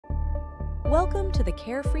Welcome to the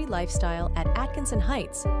carefree lifestyle at Atkinson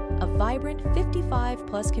Heights, a vibrant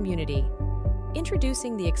 55-plus community.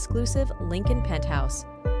 Introducing the exclusive Lincoln Penthouse,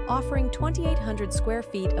 offering 2,800 square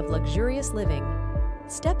feet of luxurious living.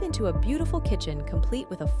 Step into a beautiful kitchen complete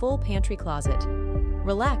with a full pantry closet.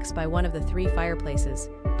 Relax by one of the 3 fireplaces,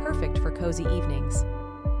 perfect for cozy evenings.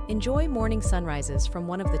 Enjoy morning sunrises from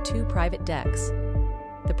one of the 2 private decks.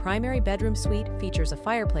 The primary bedroom suite features a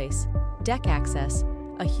fireplace, deck access,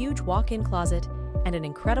 a huge walk-in closet, and an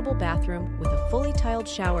incredible bathroom with a fully tiled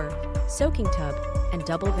shower, soaking tub, and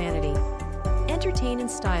double vanity. Entertain in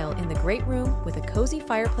style in the great room with a cozy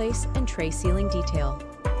fireplace and tray ceiling detail.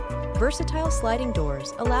 Versatile sliding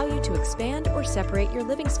doors allow you to expand or separate your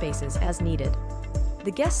living spaces as needed.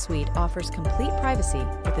 The guest suite offers complete privacy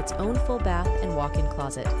with its own full bath and walk-in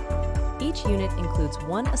closet. Each unit includes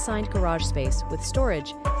 1 assigned garage space with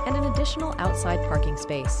storage and an additional outside parking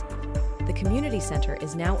space. The community center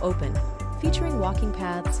is now open, featuring walking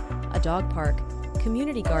paths, a dog park,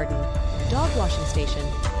 community garden, dog washing station,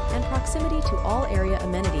 and proximity to all area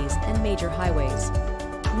amenities and major highways.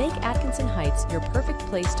 Make Atkinson Heights your perfect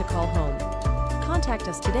place to call home. Contact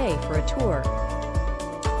us today for a tour